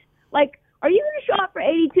not? Like, are you going to show up for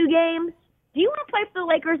 82 games? Do you want to play for the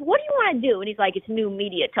Lakers? What do you want to do? And he's like, it's new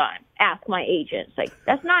media time. Ask my agent. It's like,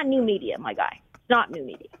 that's not new media, my guy. It's not new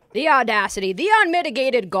media. The audacity, the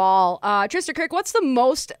unmitigated gall. Trista Crick, what's the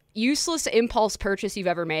most useless impulse purchase you've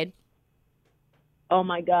ever made? Oh,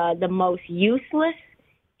 my God. The most useless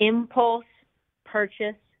impulse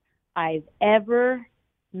purchase I've ever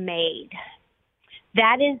made.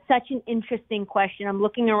 That is such an interesting question. I'm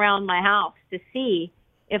looking around my house to see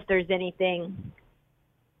if there's anything.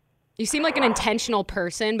 You seem like an intentional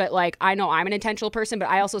person, but like, I know I'm an intentional person, but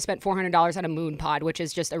I also spent $400 on a Moon Pod, which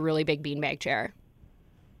is just a really big beanbag chair.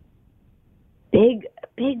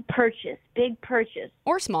 Big purchase.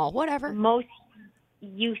 Or small, whatever. Most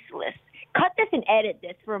useless. Cut this and edit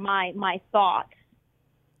this for my thoughts.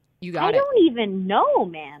 You got it. I don't even know,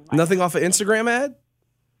 man. Like, nothing off of Instagram ad?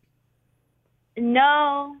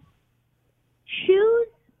 No. Shoes?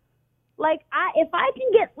 Like, if I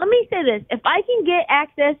can get, let me say this, if I can get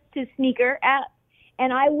access to sneaker app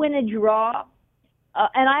and I win a draw,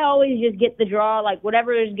 and I always just get the draw, like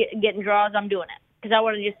whatever is getting draws, I'm doing it because I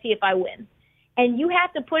want to just see if I win. And you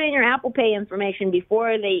have to put in your Apple Pay information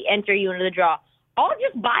before they enter you into the draw. I'll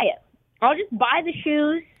just buy it. I'll just buy the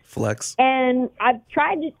shoes. Flex. And I've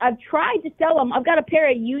tried to sell them. I've got a pair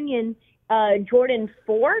of Union Jordan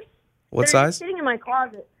 4s. What size? Sitting in my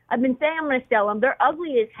closet. I've been saying I'm going to sell them. They're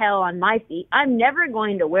ugly as hell on my feet. I'm never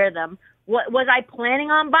going to wear them. What was I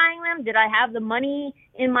planning on buying them? Did I have the money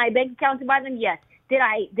in my bank account to buy them? Yes. Did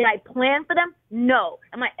I plan for them? No.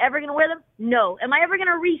 Am I ever going to wear them? No. Am I ever going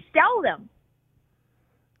to resell them?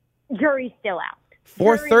 Jury's still out.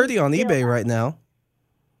 $430 on eBay right now.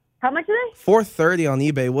 How much are they? $430 on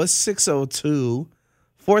eBay. Was $602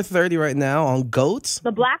 4:30 right now on GOAT.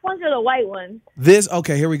 The black ones or the white ones?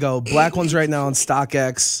 Okay, here we go. Black ones right now on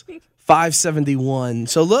StockX, $571.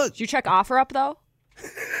 So look. Did you check OfferUp, though?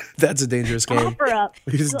 That's a dangerous game. OfferUp.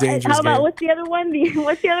 It's a dangerous How about, game. what's the other one?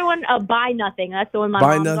 What's the other one? Buy Nothing. That's the one my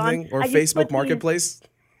Buy mom's Nothing on. or Facebook Marketplace?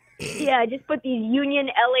 Yeah, I just put these Union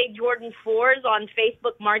LA Jordan 4s on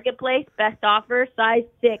Facebook Marketplace. Best offer, size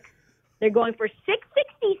 6. They're going for $666.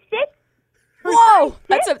 Whoa,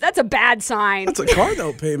 that's a bad sign. That's a car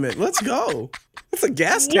note payment. Let's go. That's a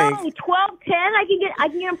gas tank. $12.10. I can get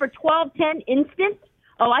them for $12.10 instant.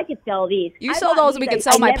 Oh, I could sell these. You sell those, and we can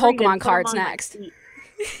sell my Pokemon cards next.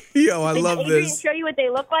 Yo, I love Adrian, this. Show you what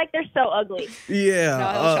they look like. They're so ugly. Yeah.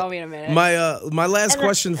 No, he'll show me in a minute. My last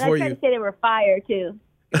question for I tried you. to say they were fire too.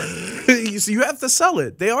 So you have to sell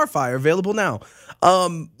it. They are fire. Available now.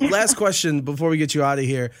 Last question before we get you out of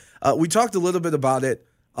here. We talked a little bit about it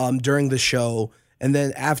during the show, and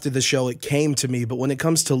then after the show, it came to me. But when it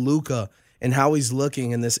comes to Luka and how he's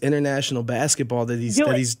looking in this international basketball that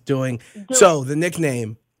he's doing, the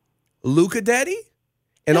nickname Luka Daddy,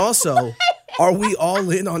 and also, are we all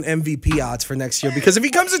in on MVP odds for next year? Because if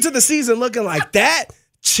he comes into the season looking like that,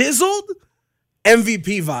 chiseled,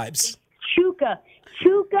 MVP vibes. Chuka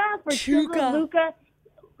for Chuka Luka.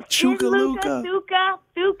 Chuka Luka.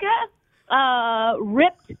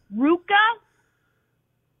 Ripped Ruka.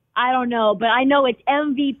 I don't know, but I know it's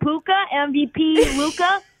MVP Luka.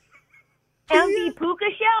 MV Puka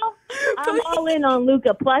Shell. I'm all in on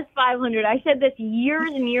Luka plus 500. I said this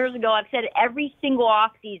years and years ago. I've said it every single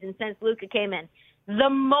offseason since Luka came in. The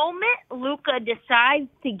moment Luka decides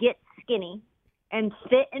to get skinny and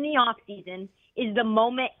fit in the offseason is the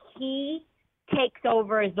moment he takes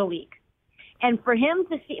over as the league. And for me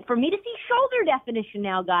to see shoulder definition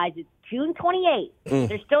now, guys, it's June 28th.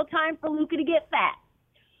 There's still time for Luka to get fat.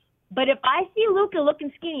 But if I see Luka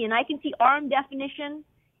looking skinny and I can see arm definition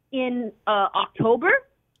in October,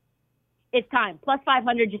 it's time. Plus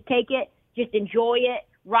 500, just take it. Just enjoy it.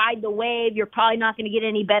 Ride the wave. You're probably not going to get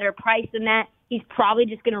any better price than that. He's probably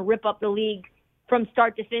just going to rip up the league from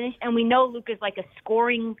start to finish. And we know Luka's like a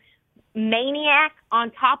scoring maniac. On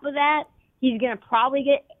top of that, he's going to probably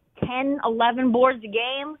get 10, 11 boards a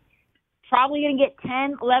game. Probably going to get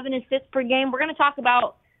 10, 11 assists per game. We're going to talk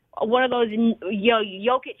about one of those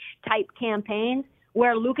Jokic-type campaigns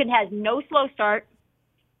where Luka has no slow start,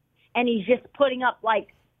 and he's just putting up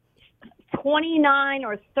like 29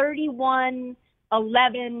 or 31,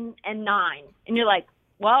 11, and 9. And you're like,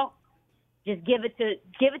 well, just give it to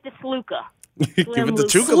Sluka. Give it to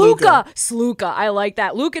Chuka Luka. Sluka. I like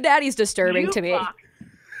that. Luka Daddy's disturbing to me.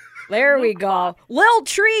 There we go. Lil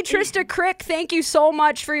Tree, Trista Crick, thank you so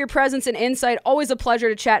much for your presence and insight. Always a pleasure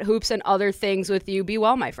to chat hoops and other things with you. Be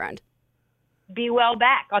well, my friend. Be well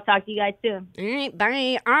back. I'll talk to you guys soon. All right,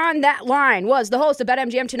 bye. On that line was the host of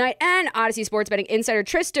BetMGM Tonight and Odyssey Sports Betting Insider,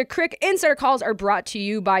 Trista Crick. Insider calls are brought to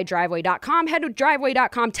you by Driveway.com. Head to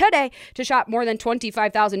Driveway.com today to shop more than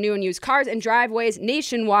 25,000 new and used cars and driveways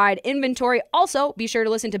nationwide inventory. Also, be sure to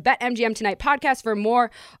listen to BetMGM Tonight podcast for more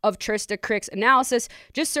of Trista Crick's analysis.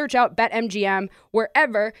 Just search out BetMGM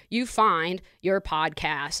wherever you find your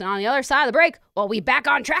podcast. And on the other side of the break, we'll be back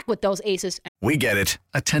on track with those aces. We get it.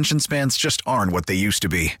 Attention spans just aren't what they used to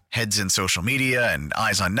be. Heads in social media and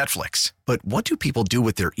eyes on Netflix. But what do people do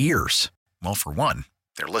with their ears? Well, for one,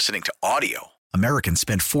 they're listening to audio. Americans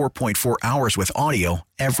spend 4.4 hours with audio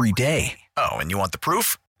every day. Oh, and you want the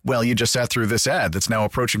proof? Well, you just sat through this ad that's now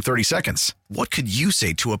approaching 30 seconds. What could you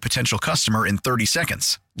say to a potential customer in 30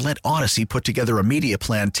 seconds? Let Odyssey put together a media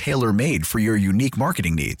plan tailor-made for your unique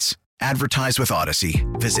marketing needs. Advertise with Odyssey.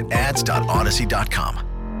 Visit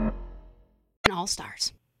ads.odyssey.com.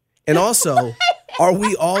 All-stars. And also, are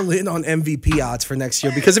we all in on MVP odds for next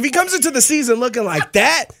year? Because if he comes into the season looking like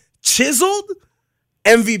that, chiseled,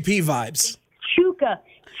 MVP vibes. Chuka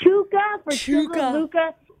for Chuka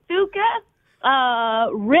Luka.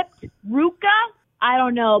 Ripped Ruka. I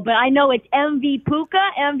don't know, but I know it's MVP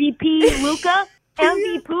Luka.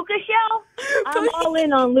 MV Puka Shell. I'm all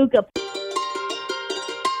in on Luka.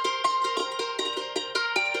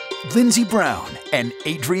 Lindsey Brown and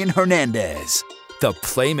Adrian Hernandez, the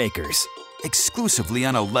Playmakers, exclusively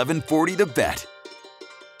on 1140 The Bet.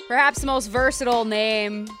 Perhaps the most versatile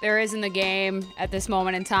name there is in the game at this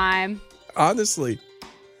moment in time. Honestly,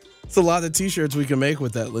 it's a lot of T-shirts we can make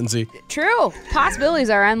with that, Lindsey. True. Possibilities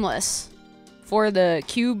are endless for the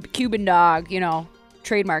Cuban dog,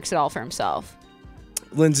 trademarks it all for himself.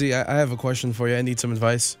 Lindsey, I have a question for you. I need some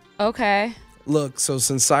advice. Okay. Look, so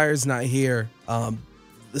since Sire's not here,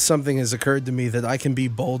 something has occurred to me that I can be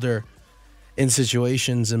bolder in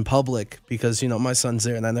situations in public because, my son's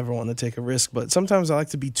there and I never want to take a risk. But sometimes I like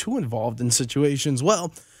to be too involved in situations.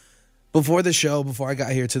 Well, before the show, before I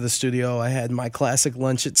got here to the studio, I had my classic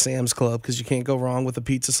lunch at Sam's Club because you can't go wrong with a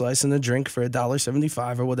pizza slice and a drink for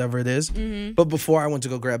 $1.75 or whatever it is. Mm-hmm. But before I went to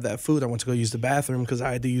go grab that food, I went to go use the bathroom because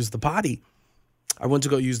I had to use the potty. I went to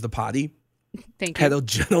go use the potty. Thank you. Had a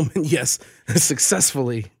gentleman, yes,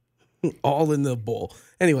 successfully, all in the bowl.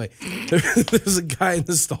 Anyway, there's a guy in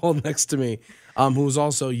the stall next to me who was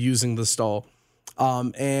also using the stall.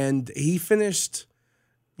 And he finished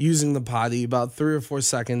using the potty about 3 or 4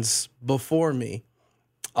 seconds before me.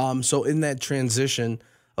 So in that transition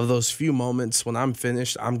of those few moments when I'm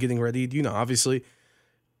finished, I'm getting ready, obviously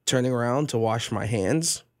turning around to wash my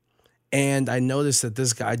hands. And I noticed that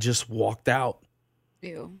this guy just walked out.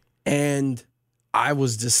 Ew. And I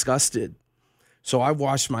was disgusted. So I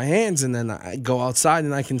wash my hands and then I go outside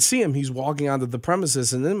and I can see him. He's walking out of the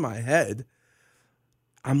premises. And in my head,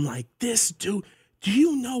 I'm like, this dude, do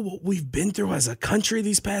you know what we've been through as a country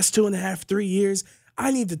these past 2.5, 3 years?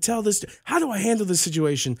 I need to tell this. How do I handle this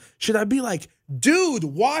situation? Should I be like, dude,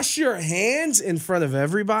 wash your hands in front of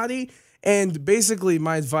everybody? And basically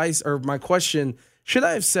my advice or my question, should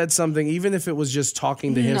I have said something, even if it was just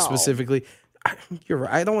talking to him specifically? You're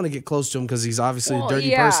right. I don't want to get close to him because he's obviously a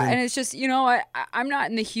dirty person. And it's just, I'm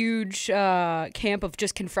not in the huge camp of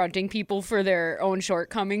just confronting people for their own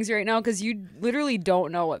shortcomings right now because you literally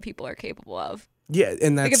don't know what people are capable of. Yeah,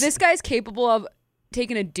 and that's... Like, if this guy's capable of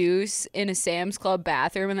taking a deuce in a Sam's Club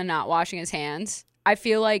bathroom and then not washing his hands, I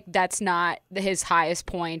feel like that's not his highest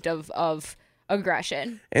point of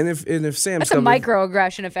aggression. And if Sam's Club... That's a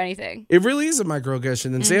microaggression, if anything. It really is a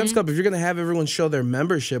microaggression. And Sam's Club, if you're going to have everyone show their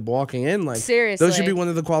membership walking in, like... Seriously. Those should be one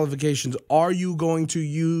of the qualifications. Are you going to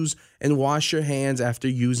use and wash your hands after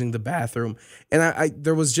using the bathroom? And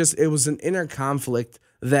it was an inner conflict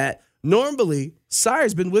that normally,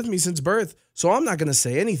 Sire's been with me since birth, so I'm not going to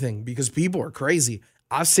say anything because people are crazy.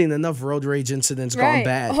 I've seen enough road rage incidents gone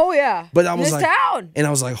bad. Oh, yeah. But I was in this town. And I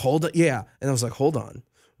was like, hold on. Yeah. And I was like, hold on.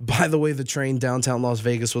 By the way, the train downtown Las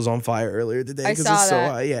Vegas was on fire earlier today. I saw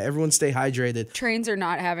that. Everyone stay hydrated. Trains are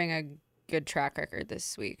not having a good track record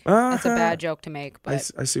this week. That's a bad joke to make.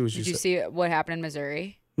 But I see what you said. Did you see what happened in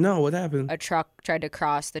Missouri? No, what happened? A truck tried to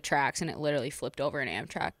cross the tracks and it literally flipped over an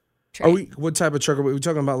Amtrak train. What type of truck are we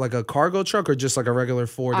talking about? Like a cargo truck or just like a regular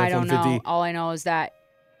Ford F-150? I don't know. All I know is that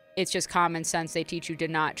it's just common sense. They teach you to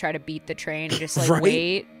not try to beat the train. Just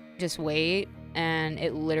wait. Just wait. And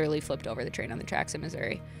it literally flipped over the train on the tracks in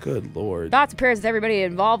Missouri. Good Lord. Thoughts and prayers with everybody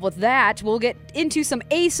involved with that. We'll get into some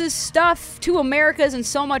Aces stuff, 2 Americas, and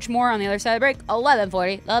so much more on the other side of the break.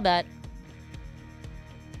 11:40. Love that.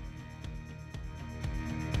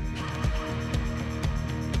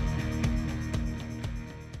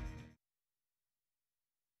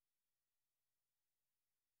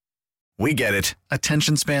 We get it.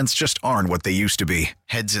 Attention spans just aren't what they used to be.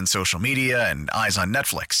 Heads in social media and eyes on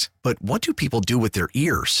Netflix. But what do people do with their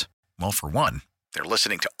ears? Well, for one, they're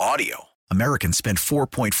listening to audio. Americans spend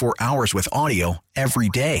 4.4 hours with audio every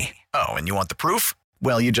day. Oh, and you want the proof?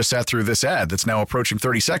 Well, you just sat through this ad that's now approaching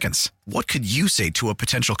 30 seconds. What could you say to a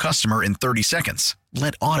potential customer in 30 seconds?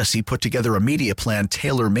 Let Odyssey put together a media plan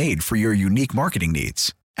tailor-made for your unique marketing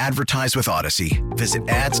needs. Advertise with Odyssey. Visit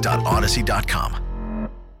ads.odyssey.com.